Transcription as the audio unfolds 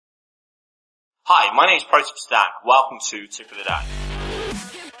Hi, my name is ProTipster Dan. Welcome to Tip of the Day.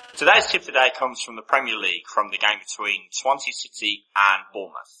 Today's tip of the day comes from the Premier League, from the game between Swansea City and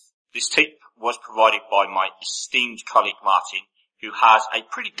Bournemouth. This tip was provided by my esteemed colleague Martin, who has a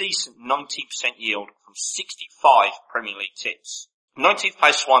pretty decent 19% yield from 65 Premier League tips. 19th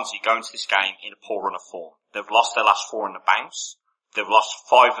place Swansea go into this game in a poor run of form. They've lost their last 4 in the bounce. They've lost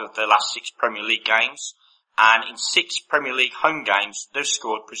 5 of their last 6 Premier League games. And in 6 Premier League home games, they've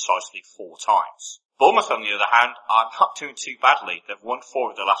scored precisely 4 times. Bournemouth, on the other hand, are not doing too badly. They've won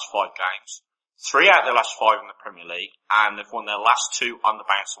 4 of their last 5 games, 3 out of their last 5 in the Premier League, and they've won their last 2 on the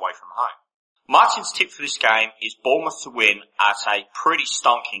bounce away from home. Martin's tip for this game is Bournemouth to win at a pretty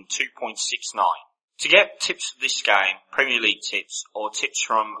stonking 2.69. To get tips for this game, Premier League tips, or tips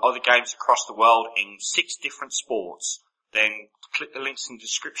from other games across the world in 6 different sports, then click the links in the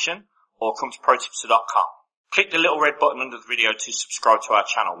description or come to ProTipster.com. Click the little red button under the video to subscribe to our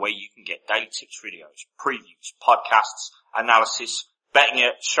channel, where you can get daily tips videos, previews, podcasts, analysis, betting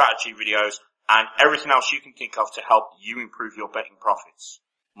strategy videos, and everything else you can think of to help you improve your betting profits.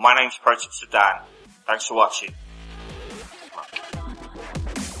 My name's ProTipster Dan. Thanks for watching.